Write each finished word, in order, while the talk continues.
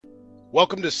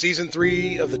Welcome to Season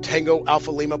 3 of the Tango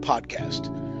Alpha Lima podcast.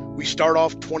 We start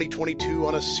off 2022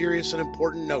 on a serious and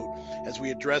important note as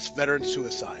we address veteran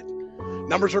suicide.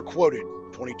 Numbers are quoted,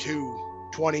 22,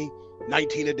 20,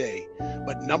 19 a day,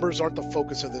 but numbers aren't the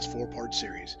focus of this four-part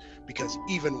series because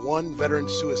even one veteran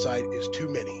suicide is too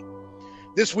many.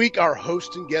 This week, our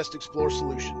host and guest explore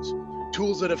solutions,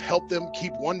 tools that have helped them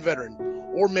keep one veteran,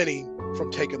 or many,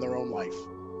 from taking their own life.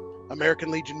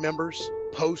 American Legion members,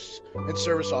 posts, and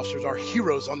service officers are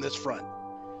heroes on this front.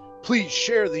 Please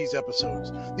share these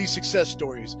episodes, these success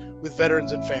stories, with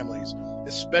veterans and families,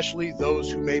 especially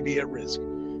those who may be at risk.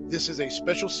 This is a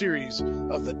special series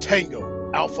of the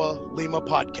Tango Alpha Lima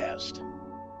podcast.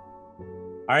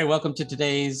 All right, welcome to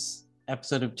today's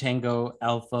episode of Tango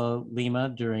Alpha Lima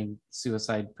during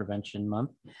Suicide Prevention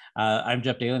Month. I'm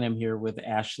Jeff Daly, and I'm here with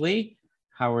Ashley.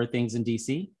 How are things in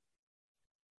DC?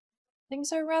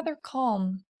 Things are rather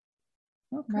calm.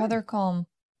 Okay. Rather calm.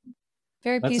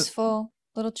 Very peaceful.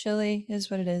 A little chilly is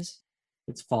what it is.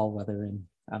 It's fall weather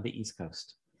on the East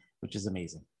Coast, which is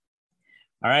amazing.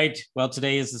 All right. Well,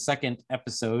 today is the second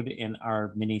episode in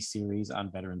our mini-series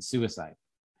on veteran suicide.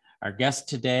 Our guest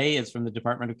today is from the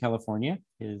Department of California.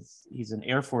 He's an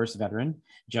Air Force veteran,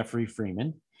 Jeffrey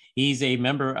Freeman. He's a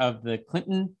member of the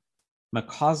Clinton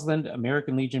McCausland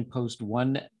American Legion Post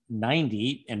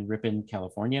 190 in Ripon,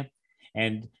 California.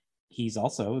 And he's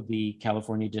also the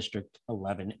California District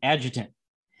 11 adjutant.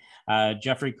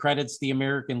 Jeffrey credits the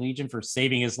American Legion for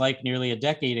saving his life nearly a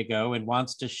decade ago and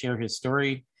wants to share his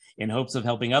story in hopes of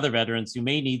helping other veterans who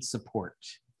may need support.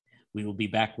 We will be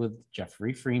back with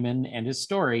Jeffrey Freeman and his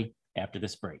story after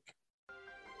this break.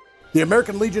 The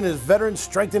American Legion is Veterans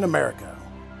Strengthen America.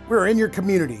 We're in your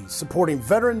community, supporting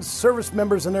veterans, service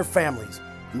members, and their families,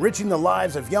 enriching the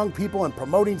lives of young people and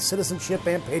promoting citizenship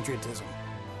and patriotism.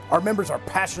 Our members are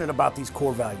passionate about these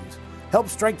core values. Help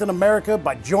strengthen America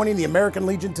by joining the American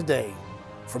Legion today.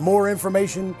 For more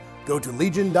information, go to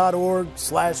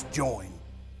legion.org/join.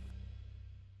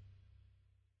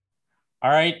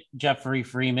 All right, Jeffrey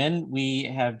Freeman, we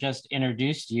have just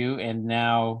introduced you and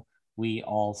now we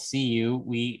all see you.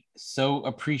 We so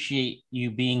appreciate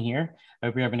you being here. I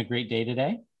hope you're having a great day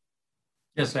today.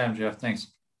 Yes, I am, Jeff.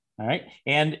 Thanks. All right.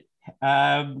 And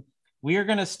we are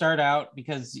going to start out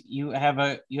because you have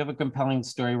a compelling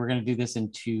story. We're going to do this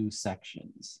in two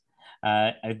sections.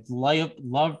 I'd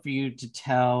love for you to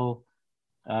tell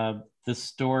the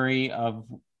story of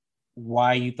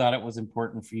why you thought it was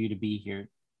important for you to be here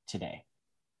today.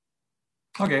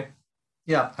 Okay.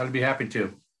 Yeah, I'd be happy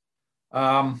to.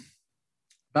 About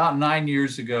 9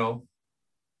 years ago,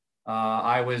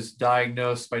 I was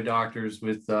diagnosed by doctors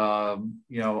with, on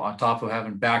top of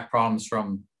having back problems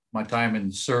from my time in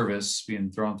service,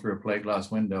 being thrown through a plate glass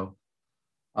window.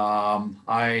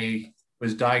 I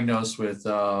was diagnosed with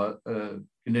a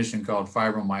condition called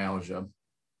fibromyalgia,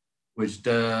 which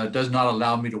does not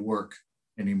allow me to work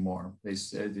anymore. They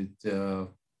said the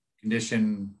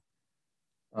condition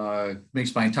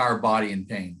makes my entire body in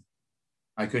pain.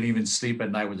 I couldn't even sleep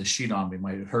at night with a sheet on me. It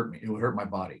might hurt me. It would hurt my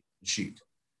body, the sheet.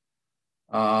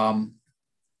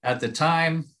 At the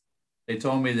time, they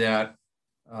told me that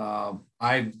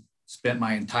I spent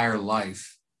my entire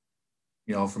life,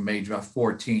 from age about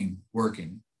 14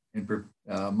 working, and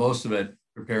most of it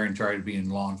preparing to try to be in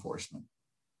law enforcement.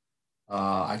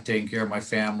 I've taken care of my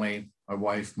family, my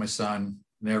wife, my son,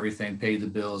 and everything, paid the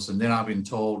bills, and then I've been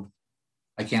told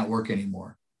I can't work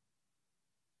anymore.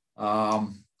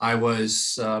 I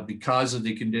was, because of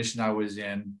the condition I was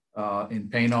in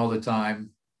pain all the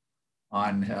time,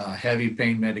 on heavy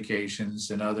pain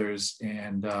medications and others,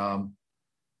 and I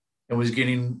was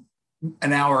getting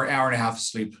an hour and a half of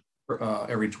sleep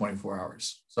every 24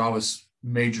 hours. So I was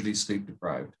majorly sleep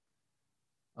deprived.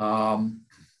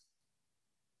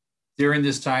 During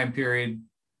this time period,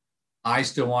 I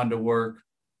still wanted to work.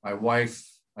 My wife,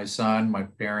 my son, my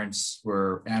parents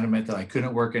were adamant that I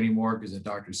couldn't work anymore because the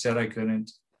doctor said I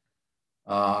couldn't.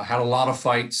 Had a lot of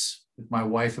fights with my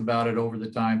wife about it over the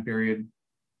time period.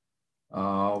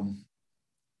 One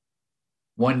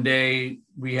day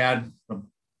we had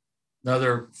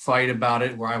another fight about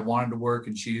it where I wanted to work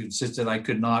and she insisted I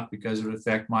could not because it would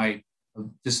affect my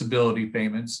disability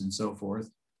payments and so forth,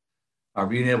 or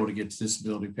being able to get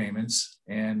disability payments.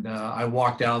 And I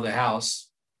walked out of the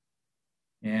house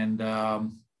and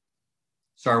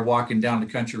started walking down the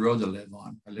country road that I live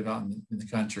on. I live out in the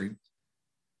country.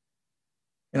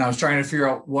 And I was trying to figure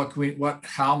out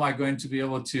how am I going to be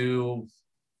able to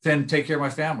then take care of my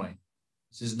family?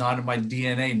 This is not in my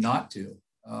DNA not to.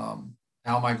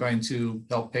 How am I going to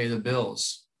help pay the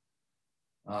bills?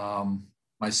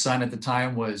 My son at the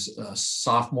time was a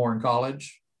sophomore in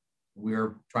college. We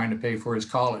were trying to pay for his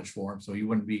college for him so he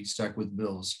wouldn't be stuck with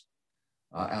bills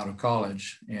out of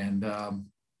college. And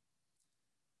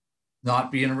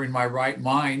not being in my right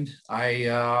mind,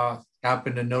 I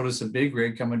happened to notice a big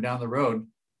rig coming down the road.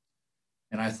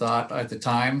 And I thought at the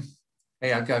time,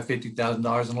 hey, I've got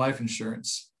 $50,000 in life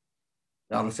insurance.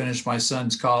 That'll finish my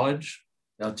son's college.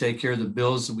 That'll take care of the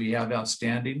bills that we have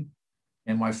outstanding,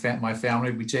 and my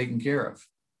family will be taken care of.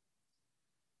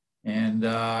 And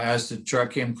as the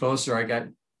truck came closer, I got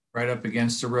right up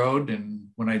against the road. And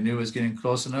when I knew it was getting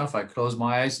close enough, I closed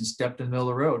my eyes and stepped in the middle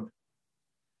of the road.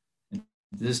 And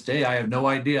to this day, I have no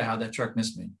idea how that truck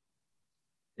missed me.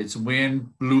 Its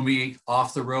wind blew me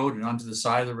off the road and onto the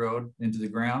side of the road into the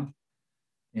ground.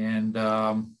 And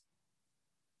I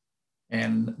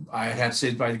had to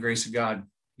say, by the grace of God,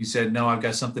 he said, no, I've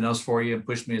got something else for you, and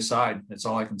pushed me aside. That's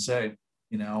all I can say.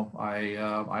 You know, I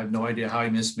have no idea how he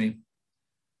missed me.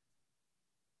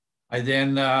 I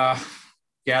then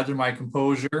gathered my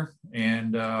composure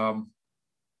and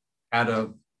had a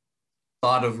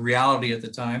thought of reality at the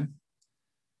time,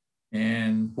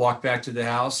 and walked back to the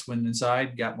house, went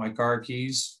inside, got my car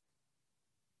keys,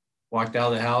 walked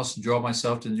out of the house, drove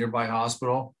myself to the nearby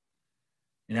hospital,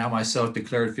 and had myself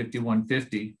declared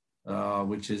 5150,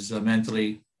 which is a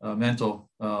mental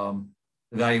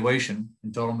evaluation,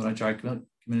 and told them that I tried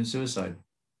committing suicide.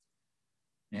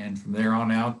 And from there on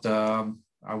out,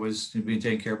 I was being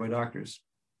taken care of by doctors.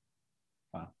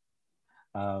 Wow.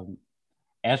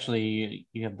 Ashley,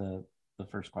 you have the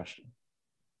first question.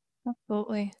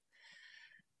 Absolutely.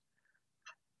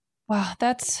 Wow,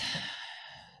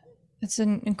 it's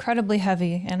incredibly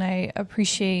heavy, and I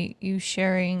appreciate you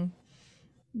sharing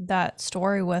that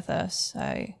story with us.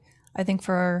 I think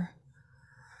for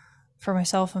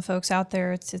myself and folks out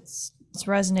there, it's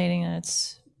resonating, and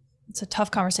it's a tough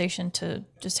conversation to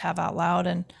just have out loud.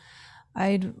 And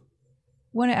I'd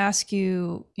want to ask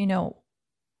you,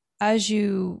 as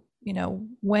you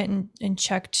went and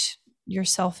checked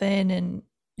yourself in and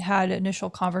had initial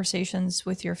conversations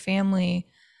with your family,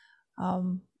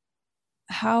 how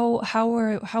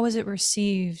was it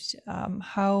received?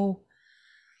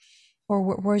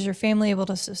 Was your family able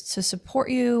to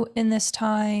support you in this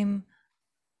time?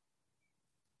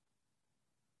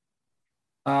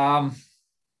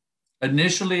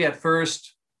 Initially, at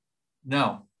first,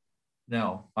 no.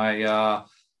 My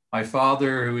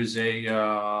father, who is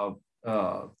a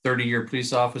 30-year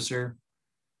police officer,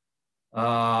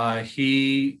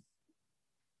 he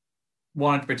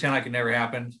wanted to pretend like it never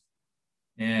happened.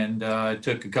 And it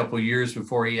took a couple of years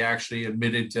before he actually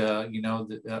admitted to, him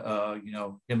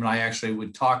and I actually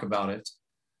would talk about it.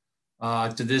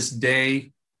 To this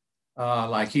day,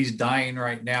 like he's dying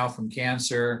right now from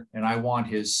cancer, and I want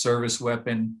his service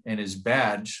weapon and his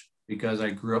badge because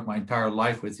I grew up my entire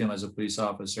life with him as a police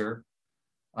officer.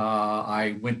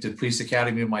 I went to police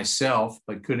academy myself,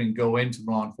 but couldn't go into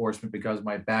law enforcement because of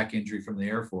my back injury from the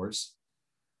Air Force.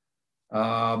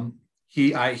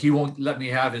 He won't let me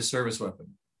have his service weapon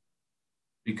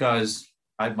because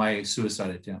I had my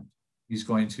suicide attempt. He's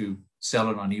going to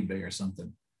sell it on eBay or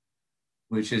something,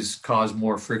 which has caused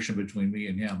more friction between me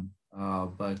and him.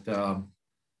 But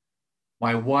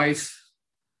my wife,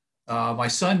 my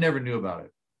son never knew about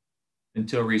it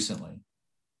until recently.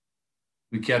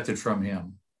 We kept it from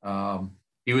him.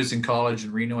 He was in college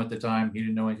in Reno at the time. He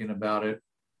didn't know anything about it.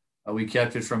 We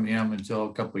kept it from him until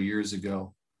a couple of years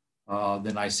ago.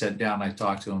 Then I sat down, I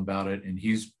talked to him about it, and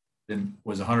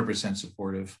was 100%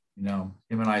 supportive. Him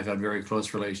and I have had a very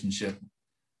close relationship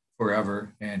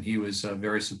forever, and he was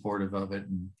very supportive of it,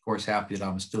 and of course happy that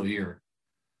I'm still here.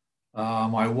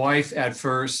 My wife, at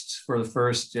first, for the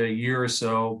first year or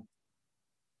so,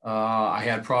 I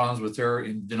had problems with her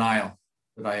in denial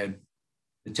that I had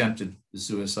attempted the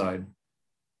suicide.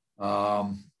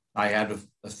 I had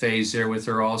a phase there with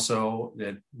her also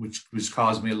which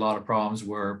caused me a lot of problems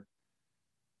where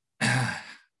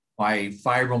my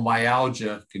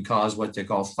fibromyalgia could cause what they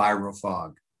call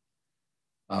fibro-fog,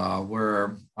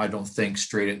 where I don't think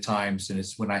straight at times, and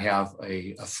it's when I have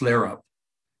a flare-up,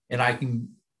 and I can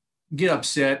get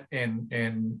upset,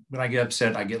 and when I get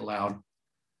upset, I get loud,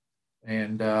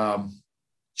 and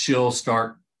she'll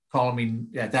start calling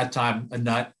me at that time a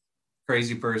nut,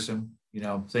 crazy person,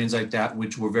 things like that,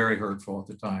 which were very hurtful at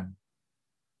the time.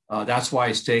 That's why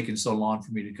it's taken so long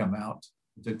for me to come out.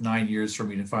 It took 9 years for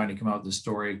me to finally come out with the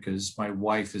story, because my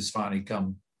wife has finally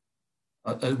come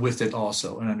with it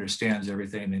also and understands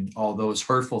everything, and all those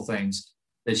hurtful things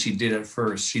that she did at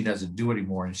first, she doesn't do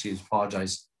anymore. And she has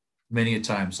apologized many a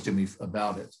times to me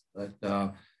about it.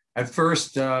 But at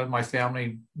first, my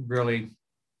family really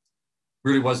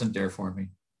wasn't there for me.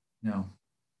 No.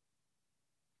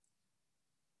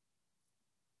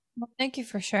 Well, thank you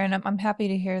for sharing. I'm happy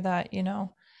to hear that, and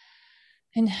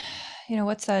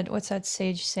what's that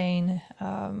sage saying?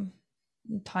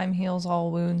 Time heals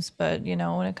all wounds, but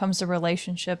when it comes to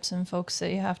relationships and folks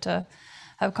that you have to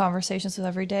have conversations with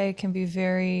every day, it can be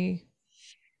very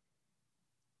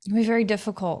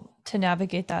difficult to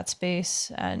navigate that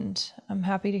space. And I'm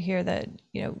happy to hear that,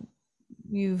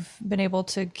 you've been able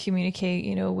to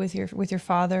communicate, with your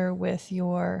father, with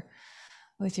your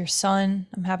son.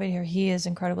 I'm happy to hear he is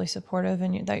incredibly supportive,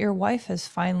 and that your wife has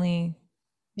finally,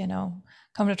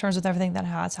 come to terms with everything that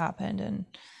has happened. And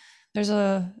there's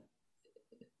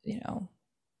you know,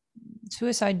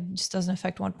 suicide just doesn't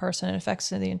affect one person; it affects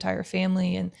the entire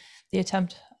family. And the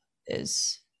attempt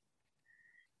is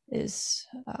it's.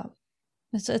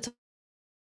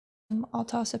 I'll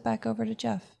toss it back over to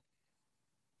Jeff.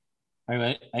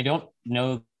 I don't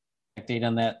know the date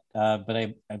on that, but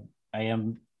I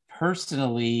am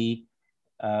personally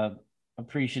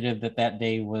appreciative that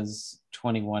day was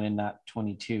 21 and not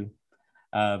 22,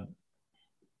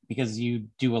 because you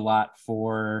do a lot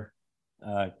for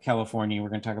California. We're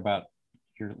going to talk about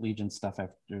your Legion stuff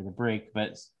after the break,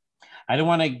 but I don't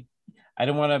want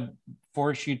to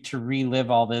force you to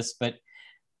relive all this, but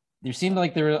there seemed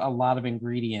like there were a lot of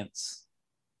ingredients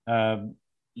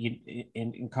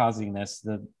in causing this.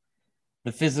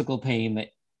 The physical pain that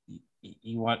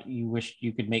you wish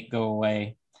you could make go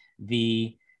away,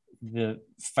 the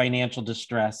financial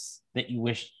distress that you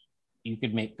wish you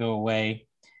could make go away,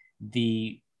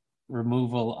 the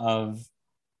removal of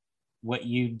what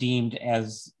you deemed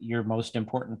as your most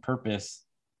important purpose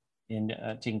in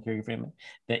taking care of your family,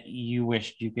 that you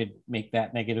wished you could make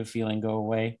that negative feeling go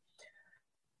away.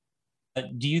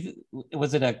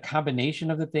 Was it a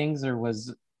combination of the things, or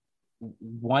was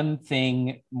one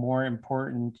thing more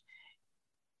important?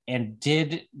 And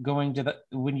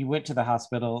when you went to the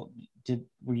hospital, did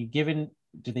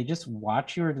they just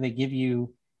watch you, or did they give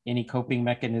you any coping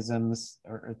mechanisms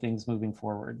or things moving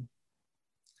forward?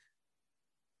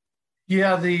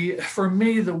 Yeah, for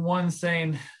me, the one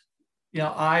thing,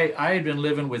 I had been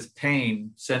living with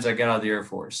pain since I got out of the Air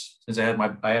Force. Since I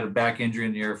had a back injury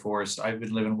in the Air Force, I've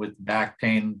been living with back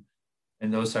pain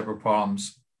and those type of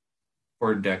problems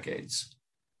for decades.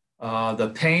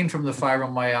 The pain from the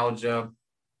fibromyalgia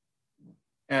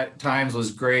at times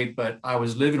was great, but I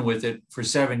was living with it for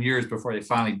 7 years before they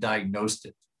finally diagnosed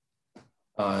it,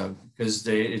 because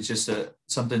it's just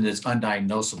something that's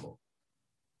undiagnosable.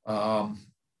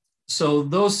 So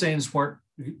those things weren't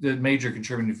the major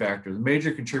contributing factor. The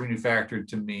major contributing factor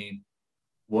to me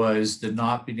was the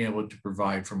not being able to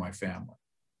provide for my family.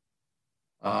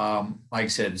 Like I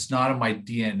said, it's not in my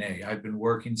DNA. I've been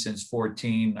working since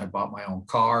 14. I bought my own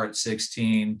car at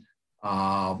 16.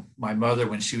 My mother,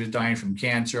 when she was dying from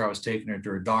cancer, I was taking her to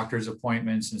her doctor's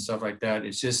appointments and stuff like that.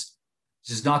 It's just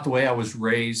not the way I was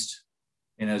raised.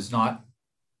 And it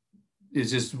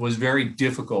just was very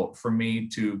difficult for me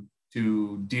to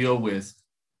deal with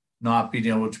not being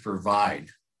able to provide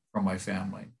for my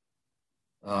family.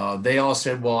 They all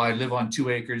said, well, I live on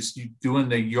 2 acres, doing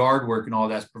the yard work and all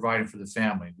that's providing for the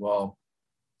family. Well,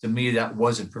 to me, that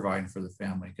wasn't providing for the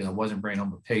family, because I wasn't bringing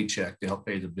home a paycheck to help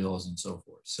pay the bills and so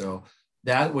forth. So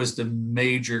that was the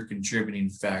major contributing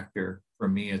factor for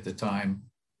me at the time,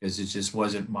 because it just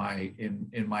wasn't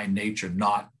in my nature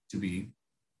not to be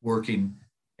working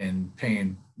and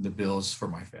paying the bills for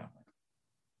my family.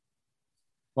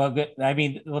 Well, good. I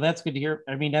mean, that's good to hear.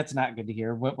 I mean, that's not good to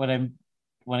hear. What I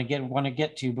want to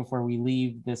get to before we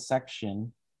leave this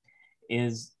section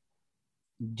is,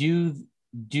 do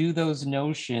those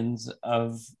notions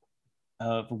of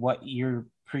what your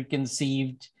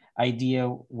preconceived idea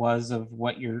was of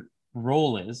what your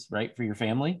role is, right, for your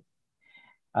family,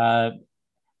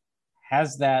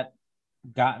 has that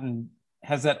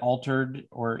altered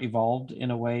or evolved in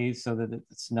a way so that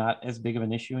it's not as big of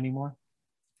an issue anymore?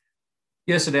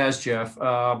 Yes, it has, Jeff.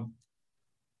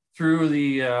 Through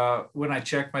when I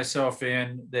checked myself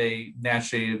in, they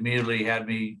naturally immediately had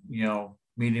me,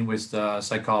 meeting with the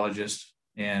psychologist,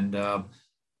 and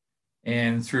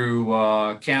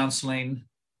through counseling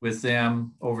with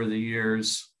them over the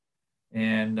years,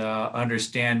 and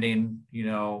understanding,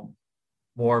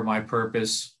 more of my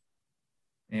purpose,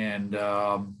 and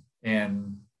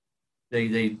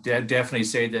they definitely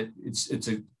say that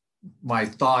my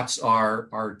thoughts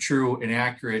are true and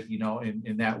accurate,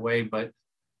 in that way, but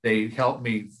they help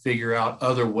me figure out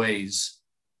other ways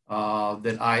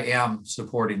that I am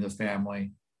supporting the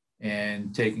family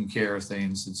and taking care of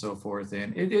things and so forth.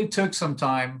 And it took some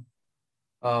time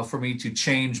for me to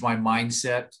change my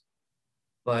mindset,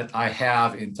 but I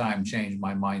have in time changed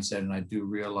my mindset, and I do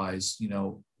realize,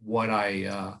 what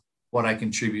I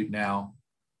contribute now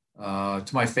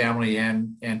to my family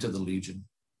and to the Legion.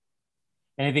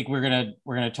 And I think we're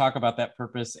gonna talk about that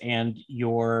purpose and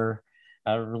your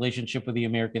relationship with the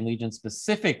American Legion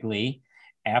specifically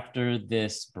after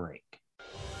this break.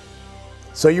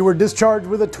 So you were discharged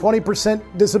with a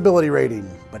 20% disability rating,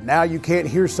 but now you can't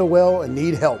hear so well and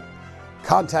need help.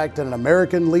 Contact an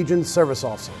American Legion service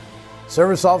officer.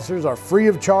 Service officers are free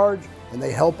of charge and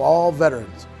they help all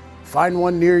veterans. Find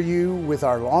one near you with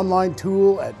our online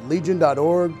tool at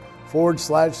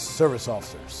legion.org/service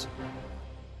officers.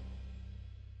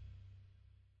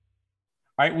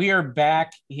 All right, we are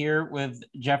back here with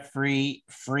Jeffrey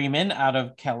Freeman out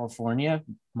of California,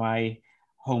 my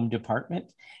home department.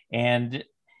 And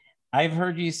I've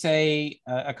heard you say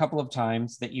a couple of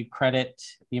times that you credit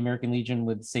the American Legion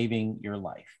with saving your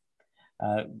life.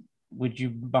 Would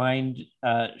you mind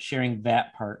sharing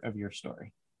that part of your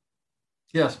story?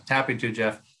 Yes, happy to,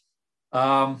 Jeff.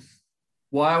 While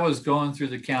I was going through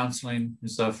the counseling and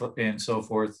stuff and so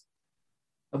forth,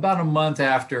 about a month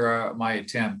after my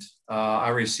attempt, I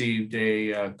received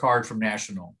a card from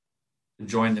National to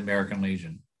join the American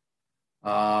Legion.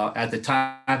 At the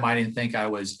time, I didn't think I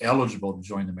was eligible to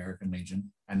join the American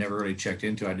Legion. I never really checked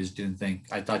into it. I just didn't think,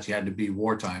 I thought you had to be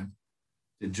wartime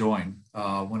to join.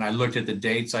 When I looked at the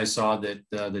dates, I saw that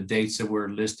the dates that were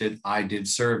listed, I did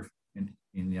serve.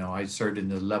 I served in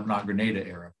the Lebanon Grenada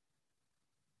era.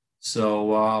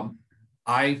 So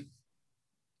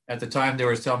at the time, they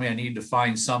were telling me I needed to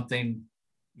find something,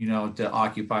 to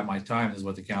occupy my time, is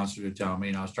what the counselor would tell me.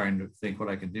 And I was trying to think what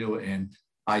I could do. And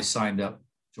I signed up,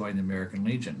 joined the American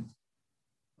Legion.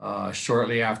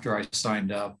 Shortly after I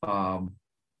signed up,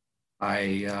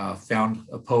 I found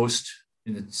a post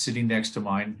in the city next to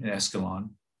mine in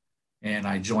Escalon, and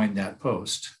I joined that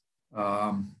post.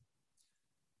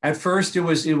 At first, it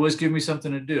was giving me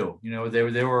something to do.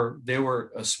 They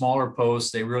were a smaller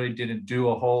post. They really didn't do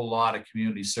a whole lot of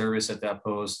community service at that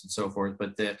post and so forth.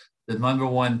 But the number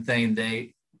one thing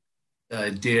they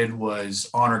did was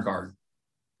honor guard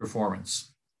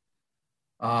performance.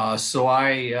 So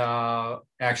I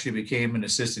actually became an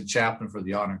assistant chaplain for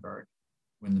the honor guard.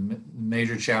 When the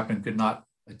major chaplain could not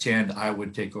attend, I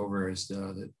would take over as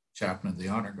the chaplain of the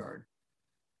honor guard.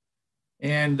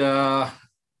 And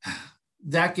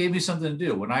that gave me something to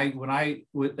do. When I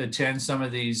would attend some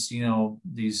of these,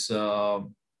 these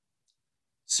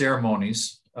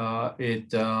ceremonies,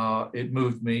 it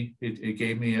moved me. It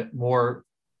gave me more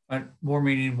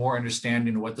meaning, more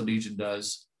understanding of what the Legion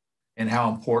does and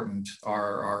how important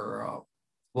our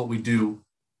what we do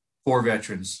for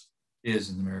veterans is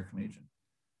in the American Legion.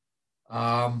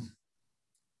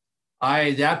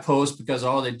 That post, because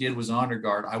all they did was honor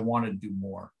guard, I wanted to do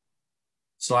more.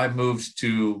 So I moved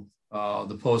to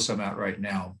the post I'm at right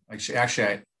now.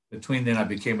 Actually, between then I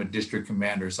became a district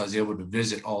commander, so I was able to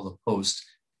visit all the posts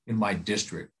in my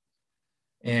district.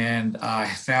 And I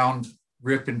found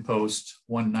Ripon Post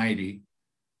 190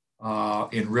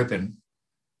 in Ripon.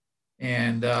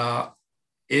 And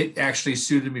it actually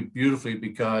suited me beautifully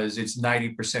because it's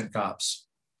 90% cops.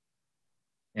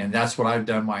 And that's what I've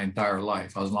done my entire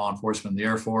life. I was law enforcement in the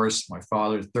Air Force. My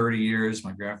father, 30 years.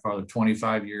 My grandfather,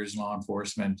 25 years in law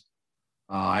enforcement.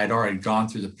 I had already gone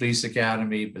through the police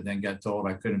academy, but then got told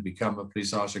I couldn't become a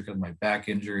police officer because of my back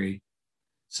injury.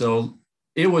 So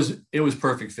it was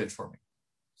perfect fit for me.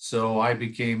 So I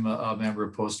became a member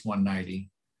of Post 190,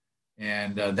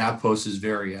 and that post is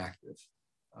very active.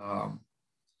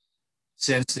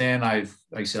 Since then, like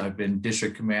I said, I've been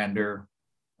district commander.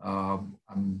 I'm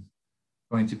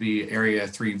going to be Area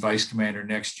 3 Vice Commander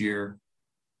next year.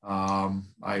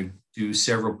 I do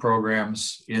several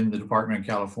programs in the Department of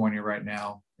California right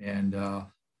now, and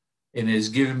it has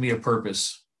given me a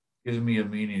purpose, given me a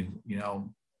meaning.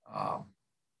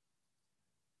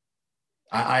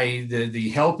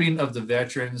 The helping of the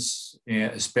veterans,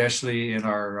 especially in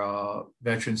our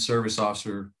veteran service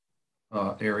officer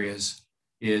areas,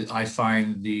 is I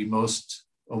find the most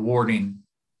rewarding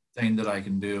thing that I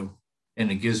can do, and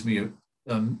it gives me a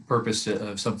purpose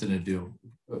of something to do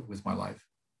with my life.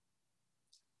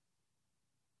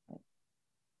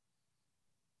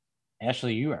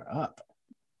 Ashley, you are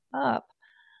up.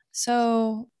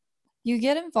 So you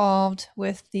get involved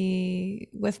with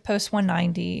Post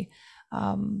 190.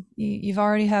 You've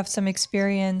already have some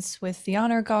experience with the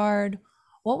Honor Guard.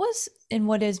 What was and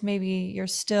what is maybe your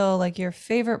still like your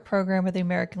favorite program with the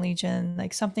American Legion?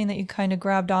 Like something that you kind of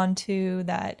grabbed onto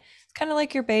that it's kind of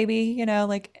like your baby,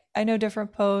 like I know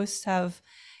different posts have,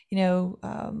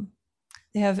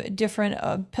 they have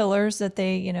different pillars that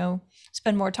they,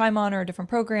 spend more time on, or a different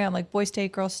program like Boy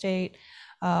State, Girl State.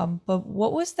 But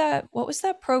what was that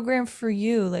program for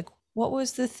you? Like, what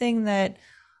was the thing that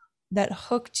that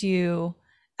hooked you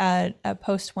at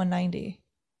Post 190?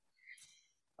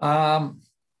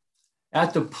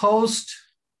 At the Post,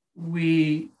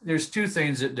 there's two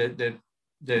things that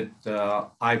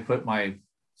I put my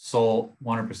sole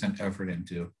 100% effort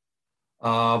into.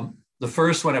 The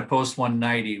first one at Post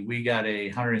 190, we got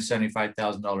a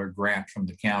 $175,000 grant from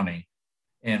the county,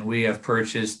 and we have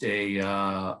purchased a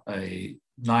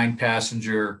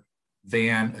 9-passenger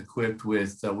van equipped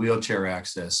with wheelchair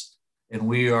access. And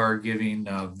we are giving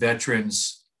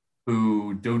veterans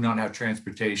who do not have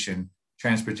transportation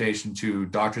to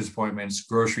doctor's appointments,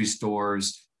 grocery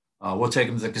stores. We'll take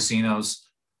them to the casinos,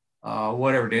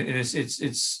 whatever it is.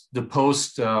 It's the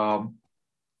Post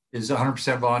is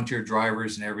 100% volunteer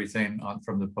drivers and everything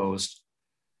from the Post.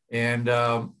 And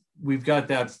we've got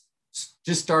that,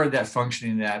 just started that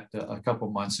functioning that a couple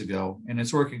months ago, and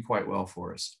it's working quite well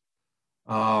for us.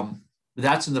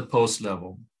 That's in the Post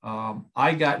level.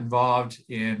 I got involved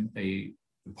in a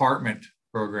department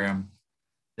program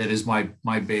that is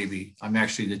my baby. I'm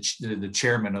actually the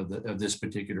chairman of this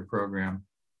particular program,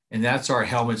 and that's our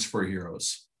Helmets for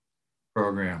Heroes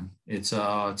program. It's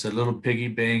a little piggy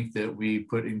bank that we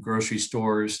put in grocery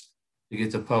stores to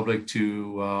get the public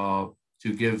to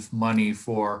give money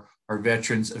for our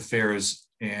Veterans Affairs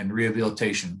and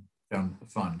Rehabilitation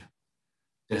Fund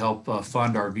to help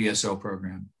fund our VSO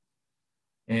program.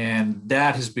 And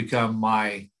that has become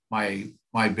my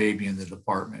baby in the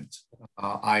department.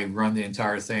 I run the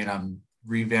entire thing. I'm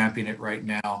revamping it right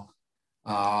now.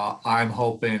 I'm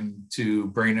hoping to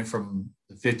bring it from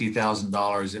the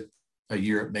 $50,000 a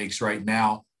year it makes right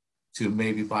now to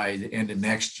maybe by the end of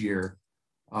next year,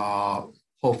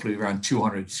 hopefully around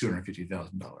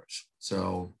 $250,000.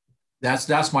 So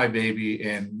that's my baby,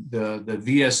 and the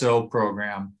VSO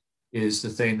program is the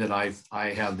thing that I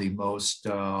have the most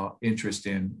interest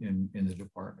in the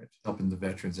department, helping the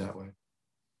veterans that way.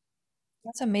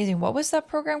 That's amazing. What was that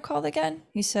program called again?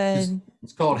 You said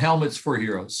it's called Helmets for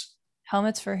Heroes.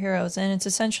 Helmets for Heroes, and it's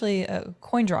essentially a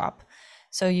coin drop.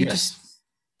 So you just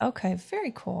okay,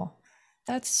 very cool.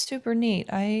 That's super neat.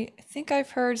 I think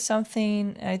I've heard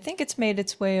something. I think it's made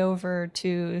its way over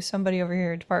to somebody over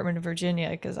here at Department of Virginia,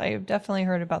 because I have definitely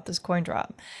heard about this coin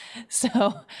drop. So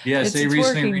yes, they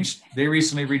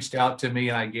recently reached out to me,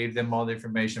 and I gave them all the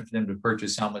information for them to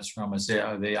purchase helmets from us.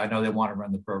 I know they want to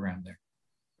run the program there.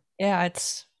 Yeah,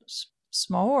 it's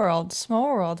small world,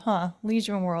 huh?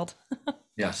 Legion world.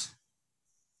 Yes.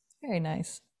 Very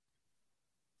nice.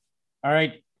 All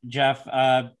right, Jeff.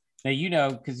 Now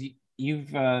because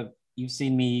you've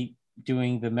seen me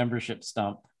doing the membership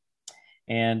stump,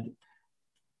 and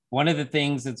one of the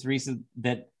things that's recent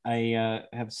that I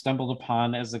have stumbled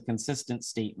upon as a consistent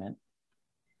statement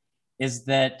is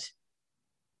that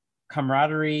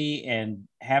camaraderie and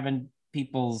having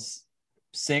people's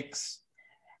six.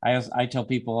 I tell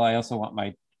people I also want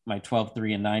my 12,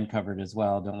 3, and 9 covered as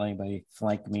well. Don't let anybody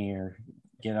flank me or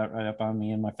get out right up on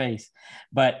me in my face.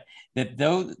 But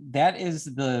that is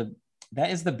the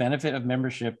benefit of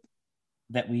membership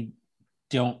that we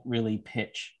don't really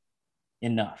pitch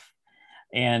enough.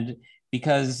 And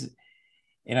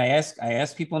I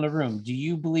ask people in the room, do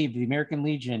you believe the American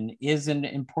Legion is an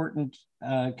important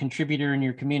contributor in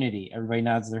your community? Everybody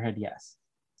nods their head yes.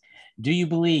 Do you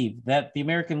believe that the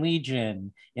American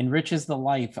Legion enriches the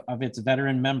life of its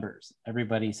veteran members?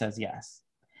 Everybody says yes.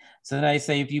 So then I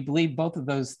say, if you believe both of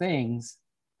those things,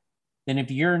 then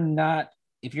if you're not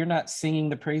singing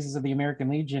the praises of the American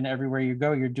Legion everywhere you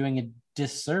go, you're doing a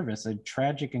disservice, a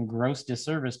tragic and gross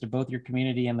disservice to both your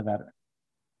community and the veteran.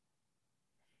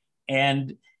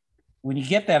 And when you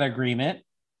get that agreement,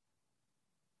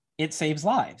 it saves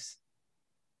lives.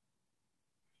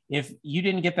 If you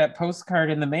didn't get that postcard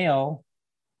in the mail,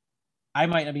 I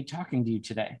might not be talking to you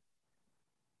today.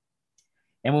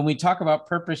 And when we talk about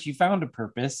purpose, you found a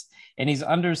purpose, and he's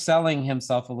underselling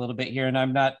himself a little bit here, and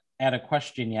I'm not at a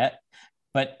question yet,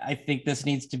 but I think this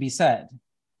needs to be said.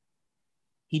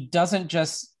 He doesn't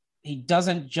just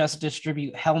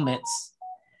distribute helmets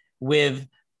with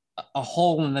a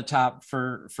hole in the top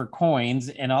for coins,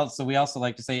 and we also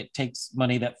like to say it takes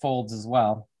money that folds as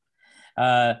well.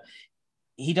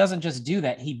 He doesn't just do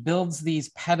that. He builds these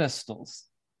pedestals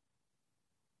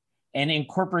and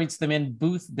incorporates them in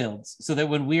booth builds so that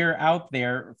when we're out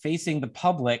there facing the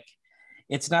public,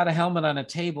 it's not a helmet on a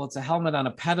table, it's a helmet on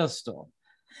a pedestal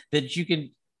that you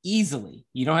can easily,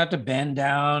 you don't have to bend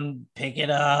down, pick it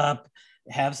up,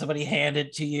 have somebody hand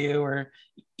it to you, or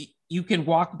you can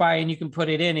walk by and you can put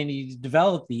it in, and you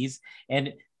develop these.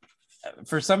 And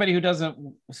for somebody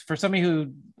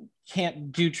who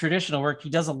can't do traditional work, he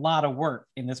does a lot of work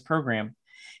in this program.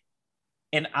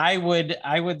 And I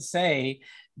would say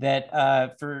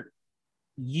that for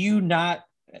you not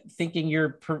thinking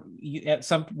at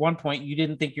one point you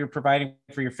didn't think you're providing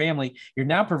for your family. You're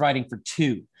now providing for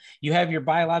two. You have your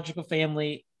biological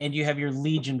family and you have your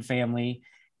Legion family,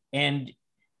 and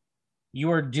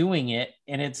you are doing it,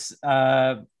 and it's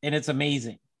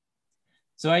amazing.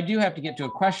 So I do have to get to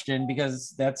a question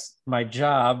because that's my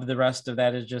job. The rest of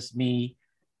that is just me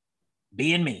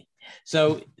being me.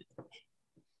 So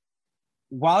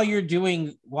while you're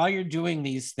doing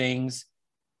these things,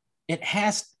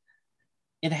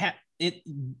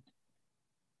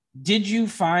 did you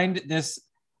find this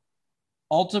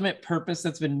ultimate purpose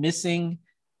that's been missing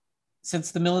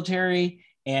since the military,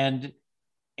 and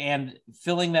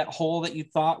filling that hole that you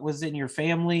thought was in your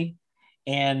family,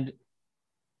 and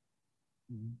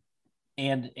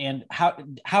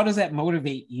how does that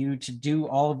motivate you to do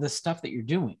all of this stuff that you're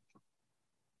doing?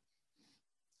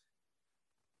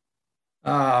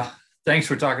 Thanks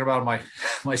for talking about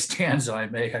my stands I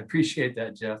make. I appreciate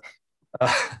that, Jeff.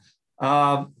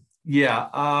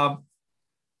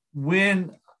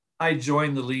 When I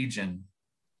joined the Legion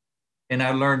and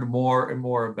I learned more and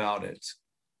more about it,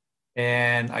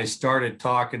 and I started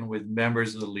talking with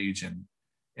members of the Legion,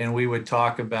 and we would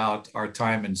talk about our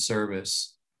time in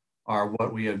service,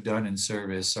 what we have done in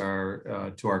service,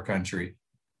 to our country.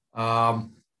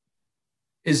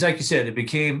 Is like you said, it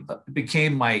became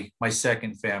my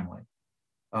second family,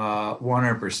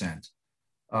 100%.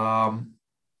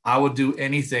 I would do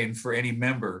anything for any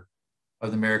member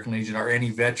of the American Legion or any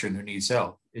veteran who needs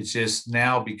help. It's just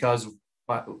now, because of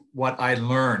what I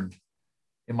learned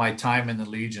in my time in the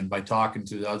Legion by talking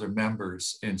to the other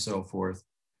members and so forth,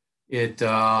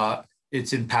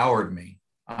 it's empowered me.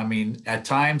 I mean, at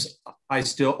times I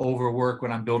still overwork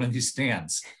when I'm building these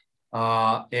stands,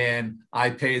 and I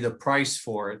pay the price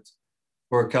for it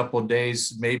for a couple of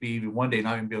days, maybe even one day,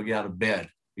 not even be able to get out of bed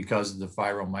because of the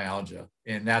fibromyalgia.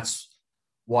 And that's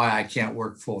why I can't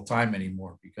work full time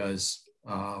anymore, because,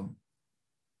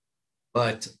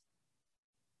 but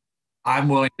I'm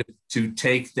willing to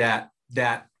take that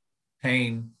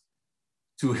pain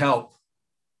to help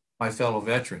my fellow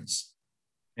veterans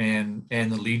and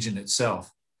the Legion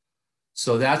itself.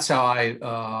 So that's how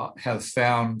I have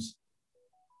found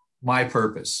my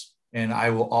purpose. And I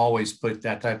will always put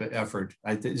that type of effort.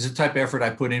 It's the type of effort I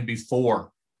put in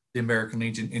before the American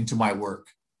Legion into my work.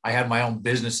 I had my own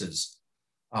businesses.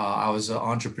 I was an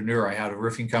entrepreneur. I had a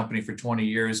roofing company for 20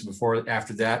 years.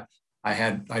 After that,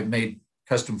 I made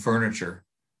custom furniture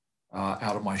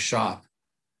out of my shop.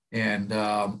 And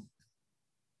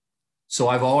so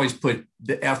I've always put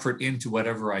the effort into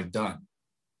whatever I've done.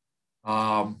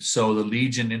 So the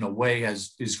Legion, in a way,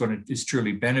 is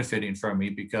truly benefiting from me,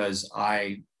 because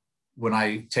when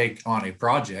I take on a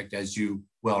project, as you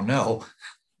well know,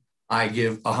 I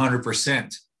give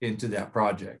 100% into that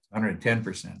project,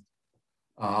 110%.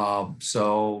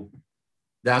 So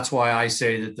that's why I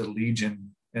say that the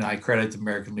Legion, and I credit the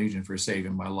American Legion for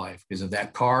saving my life, because if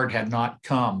that card had not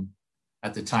come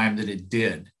at the time that it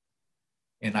did,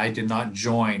 and I did not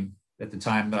join at the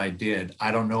time that I did,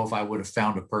 I don't know if I would have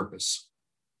found a purpose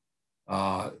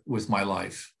with my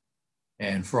life.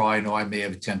 And for all I know, I may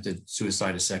have attempted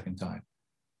suicide a second time.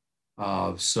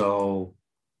 So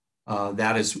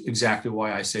that is exactly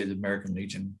why I say the American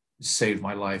Legion saved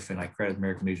my life, and I credit the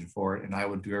American Legion for it. And I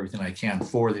would do everything I can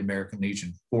for the American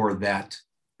Legion for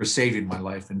saving my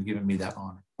life and giving me that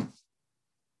honor.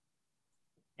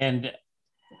 And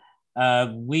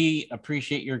we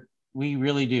appreciate we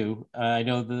really do. I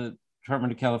know the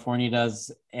Department of California does,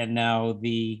 and now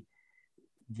the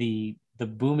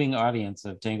booming audience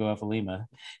of Tango Alpha Lima.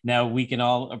 Now we can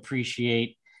all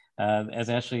appreciate, as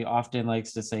Ashley often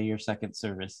likes to say, your second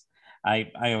service.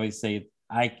 I always say,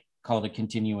 I call it a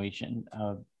continuation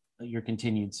of your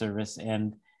continued service.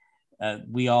 And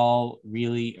we all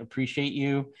really appreciate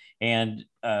you, and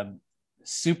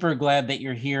super glad that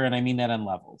you're here. And I mean that on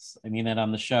levels. I mean that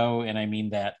on the show, and I mean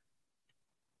that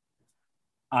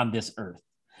on this earth.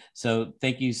 So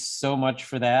thank you so much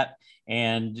for that.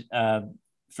 And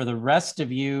for the rest of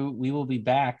you, we will be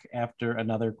back after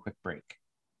another quick break.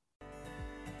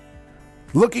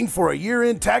 Looking for a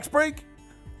year-end tax break?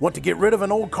 Want to get rid of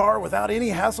an old car without any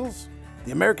hassles?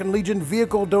 The American Legion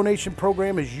Vehicle Donation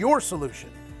Program is your solution.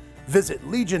 Visit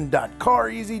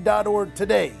legion.careasy.org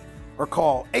today, or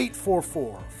call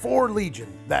 844-4LEGION.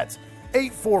 That's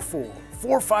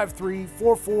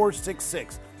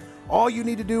 844-453-4466. All you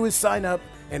need to do is sign up,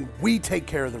 and we take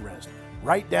care of the rest,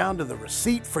 right down to the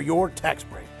receipt for your tax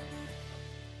break.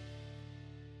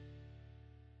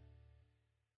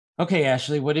 Okay,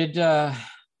 Ashley, what did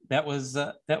that was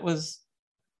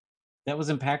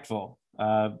impactful.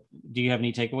 Do you have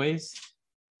any takeaways?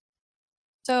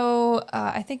 So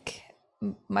I think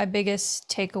my biggest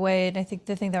takeaway, and I think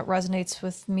the thing that resonates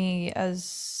with me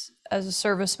as a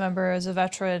service member, as a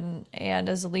veteran, and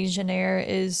as a Legionnaire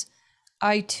is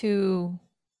I too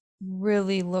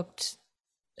really looked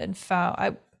and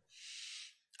found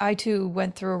I too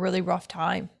went through a really rough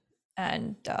time,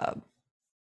 and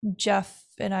Jeff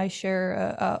and I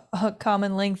share a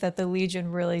common link that the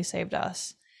Legion really saved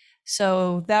us.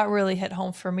 So that really hit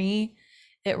home for me.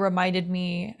 It reminded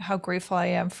me how grateful I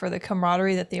am for the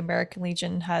camaraderie that the American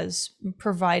Legion has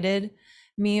provided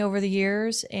me over the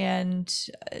years, and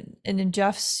in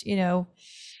Jeff's, in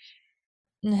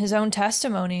his own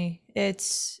testimony,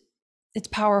 it's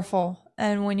powerful.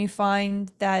 And when you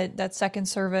find that second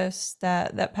service,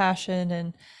 that passion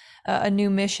and a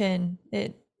new mission,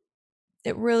 it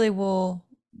really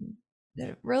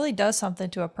does something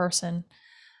to a person.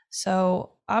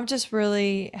 So I'm just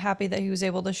really happy that he was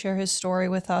able to share his story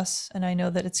with us, and I know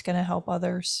that it's going to help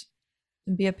others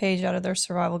and be a page out of their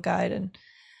survival guide, and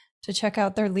to check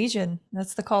out their Legion.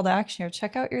 That's the call to action here.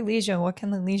 Check out your Legion. What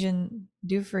can the Legion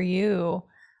do for you?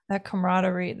 That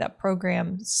camaraderie, that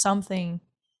program, something.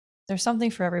 There's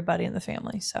something for everybody in the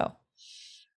family. So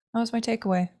that was my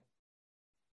takeaway.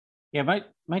 Yeah, my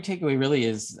takeaway really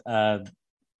is the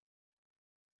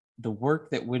work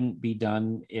that wouldn't be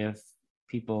done if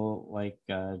people like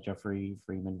Jeffrey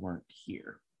Freeman weren't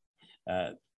here,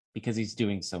 because he's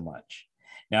doing so much.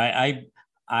 Now,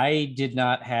 I did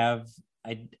not have,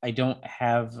 I don't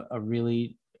have a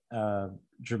really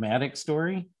dramatic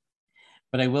story,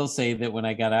 but I will say that when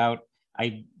I got out,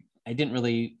 I didn't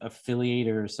really affiliate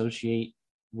or associate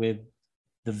with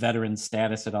the veteran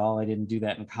status at all. I didn't do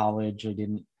that in college. I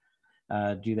didn't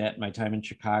do that in my time in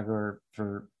Chicago or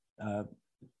for the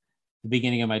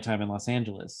beginning of my time in Los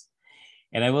Angeles.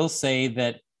 And I will say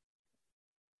that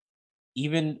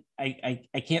even I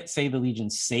can't say the Legion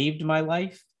saved my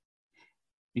life,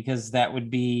 because that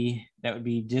would be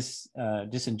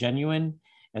disingenuous,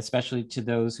 especially to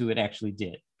those who it actually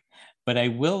did. But I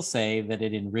will say that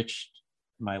it enriched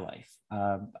my life.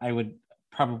 I would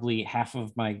probably half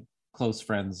of my close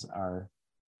friends are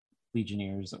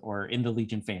Legionnaires or in the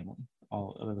Legion family,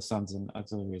 all of the sons and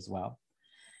auxiliary as well.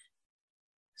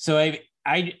 So I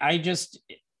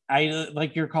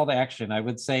like your call to action. I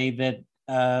would say that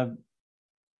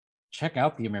check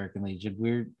out the American Legion.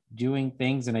 We're doing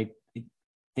things, and I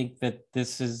think that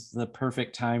this is the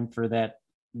perfect time for that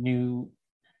new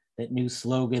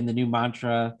slogan, the new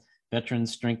mantra,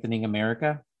 Veterans Strengthening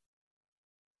America,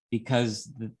 because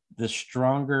the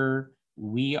stronger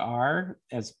we are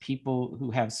as people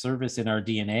who have service in our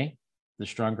DNA, the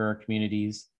stronger our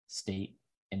communities, state,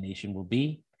 and nation will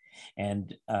be.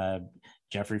 And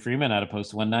Jeffrey Freeman out of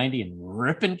Post 190 in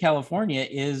Ripon, California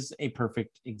is a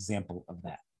perfect example of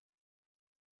that.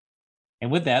 And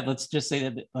with that, let's just say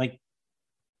that, like,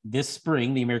 this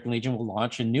spring, the American Legion will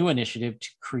launch a new initiative to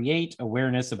create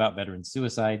awareness about veteran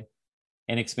suicide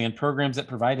and expand programs that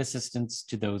provide assistance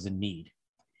to those in need.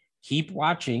 Keep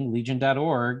watching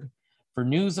legion.org for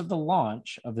news of the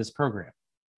launch of this program.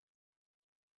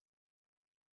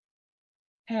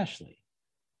 Ashley.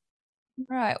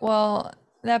 Right. Well,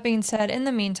 that being said, in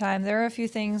the meantime, there are a few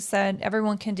things that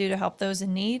everyone can do to help those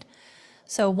in need.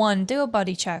 So 1, do a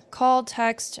buddy check. Call,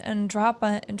 text, and drop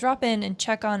in and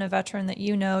check on a veteran that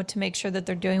you know to make sure that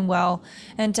they're doing well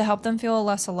and to help them feel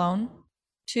less alone.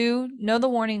 2, know the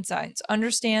warning signs.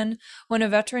 Understand when a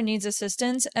veteran needs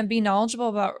assistance and be knowledgeable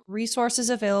about resources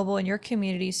available in your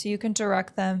community so you can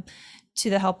direct them to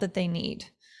the help that they need.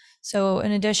 So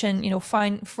in addition,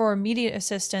 find for immediate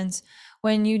assistance,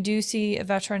 when you do see a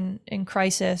veteran in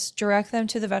crisis, direct them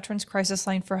to the Veterans Crisis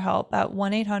Line for help at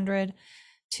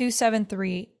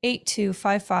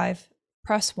 1-800-273-8255,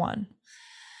 press 1.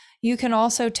 You can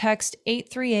also text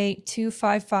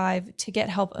 838-255 to get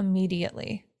help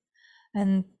immediately.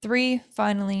 And 3,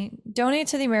 finally, donate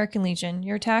to the American Legion.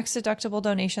 Your tax-deductible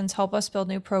donations help us build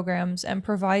new programs and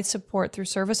provide support through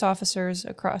service officers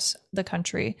across the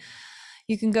country.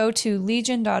 You can go to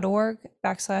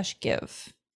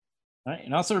legion.org/give. All right.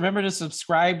 And also remember to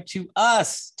subscribe to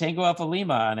us, Tango Alpha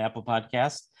Lima, on Apple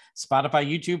Podcasts, Spotify,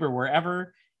 YouTube, or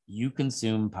wherever you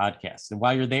consume podcasts. And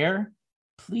while you're there,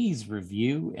 please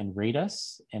review and rate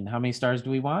us. And how many stars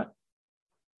do we want?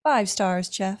 5 stars,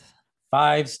 Jeff.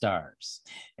 5 stars.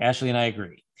 Ashley and I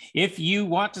agree. If you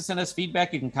want to send us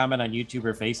feedback, you can comment on YouTube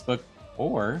or Facebook,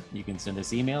 or you can send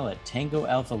us email at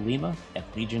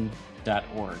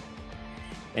tangoalphalima@legion.org.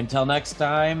 Until next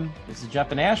time, this is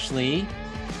Jeff and Ashley.